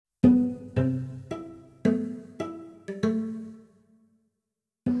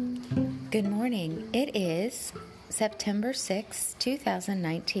Good morning. It is September 6,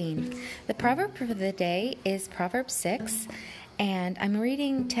 2019. The proverb for the day is Proverbs 6, and I'm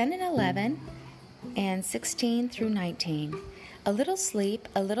reading 10 and 11 and 16 through 19. A little sleep,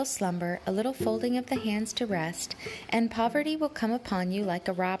 a little slumber, a little folding of the hands to rest, and poverty will come upon you like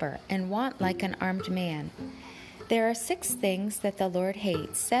a robber, and want like an armed man. There are 6 things that the Lord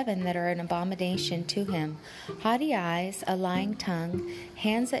hates, 7 that are an abomination to him: haughty eyes, a lying tongue,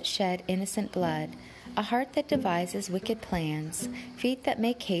 hands that shed innocent blood, a heart that devises wicked plans, feet that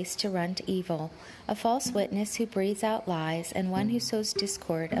make haste to run to evil, a false witness who breathes out lies, and one who sows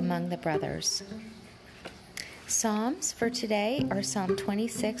discord among the brothers. Psalms for today are Psalm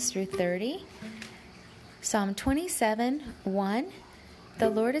 26 through 30. Psalm 27, 1. The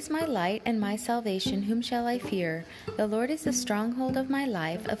Lord is my light and my salvation, whom shall I fear? The Lord is the stronghold of my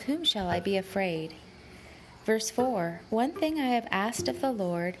life, of whom shall I be afraid? Verse 4, One thing I have asked of the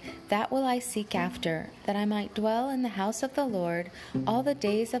Lord, that will I seek after, that I might dwell in the house of the Lord all the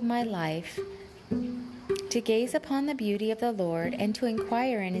days of my life, to gaze upon the beauty of the Lord, and to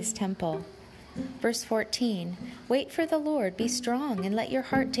inquire in his temple. Verse 14, Wait for the Lord, be strong, and let your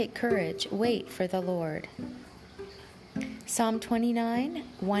heart take courage. Wait for the Lord. Psalm 29,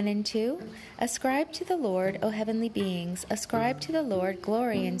 1 and 2. Ascribe to the Lord, O heavenly beings. Ascribe to the Lord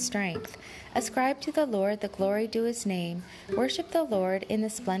glory and strength. Ascribe to the Lord the glory due his name. Worship the Lord in the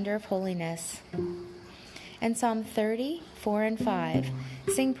splendor of holiness. And Psalm 30, 4 and 5.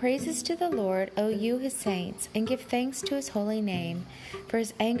 Sing praises to the Lord, O you his saints, and give thanks to his holy name. For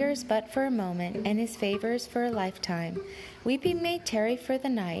his anger is but for a moment, and his favor is for a lifetime. Weeping may tarry for the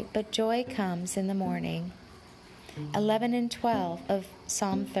night, but joy comes in the morning. 11 and 12 of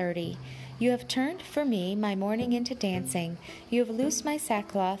Psalm 30. You have turned for me my mourning into dancing. You have loosed my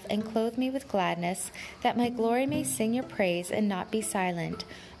sackcloth and clothed me with gladness, that my glory may sing your praise and not be silent.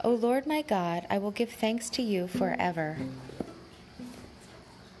 O Lord my God, I will give thanks to you forever.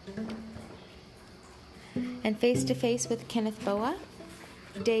 And Face to Face with Kenneth Boa,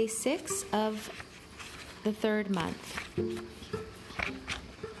 day 6 of the 3rd month.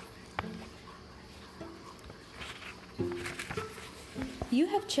 You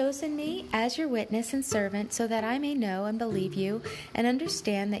have chosen me as your witness and servant, so that I may know and believe you, and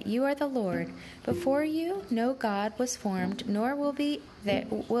understand that you are the Lord. Before you no God was formed, nor will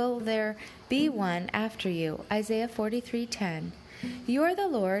there be one after you. Isaiah 43:10. You are the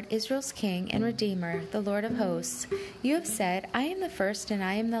Lord, Israel's King and Redeemer, the Lord of hosts. You have said, I am the first and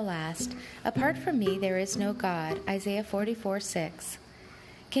I am the last. Apart from me there is no God. Isaiah 44:6.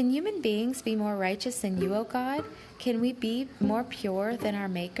 Can human beings be more righteous than you, O God? Can we be more pure than our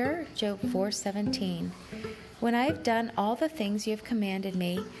Maker? Job 4:17. When I have done all the things you have commanded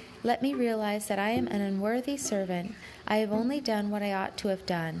me, let me realize that I am an unworthy servant. I have only done what I ought to have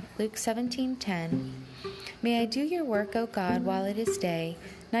done. Luke 17:10. May I do your work, O God, while it is day.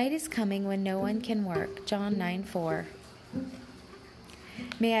 Night is coming when no one can work. John 9:4.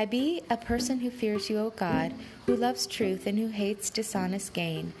 May I be a person who fears you, O God, who loves truth and who hates dishonest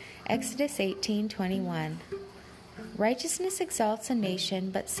gain. Exodus 18:21. Righteousness exalts a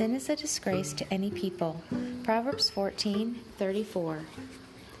nation, but sin is a disgrace to any people. Proverbs 14:34.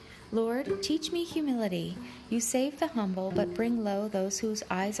 Lord, teach me humility. You save the humble, but bring low those whose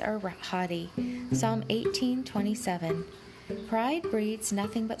eyes are haughty. Psalm 18:27. Pride breeds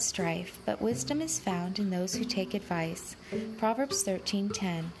nothing but strife, but wisdom is found in those who take advice. Proverbs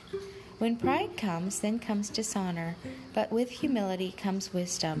 13:10. When pride comes, then comes dishonor, but with humility comes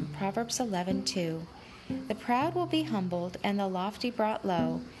wisdom. Proverbs 11:2. The proud will be humbled, and the lofty brought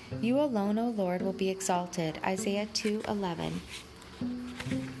low. You alone, O Lord, will be exalted. Isaiah 2:11.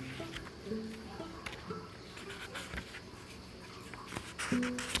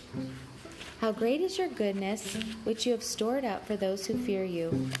 How great is your goodness, which you have stored up for those who fear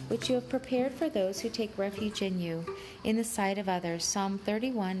you, which you have prepared for those who take refuge in you, in the sight of others. Psalm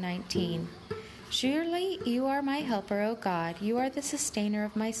 31:19. Surely you are my helper, O God. You are the sustainer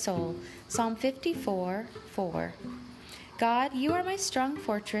of my soul. Psalm 54:4. God, you are my strong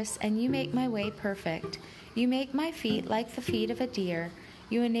fortress, and you make my way perfect. You make my feet like the feet of a deer.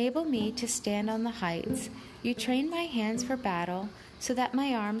 You enable me to stand on the heights. You train my hands for battle, so that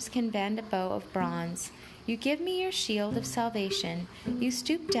my arms can bend a bow of bronze. You give me your shield of salvation. You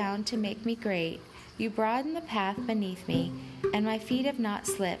stoop down to make me great. You broaden the path beneath me, and my feet have not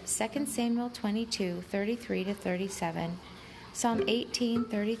slipped. 2 Samuel 22:33-37. Psalm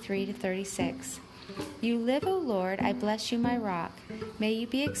 18:33-36. You live, O Lord, I bless you, my rock. May you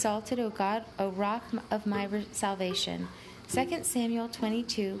be exalted, O God, O rock of my salvation. 2 Samuel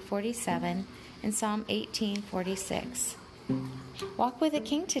 22:47 and Psalm 18:46. Walk with the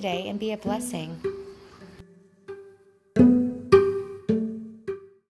King today and be a blessing.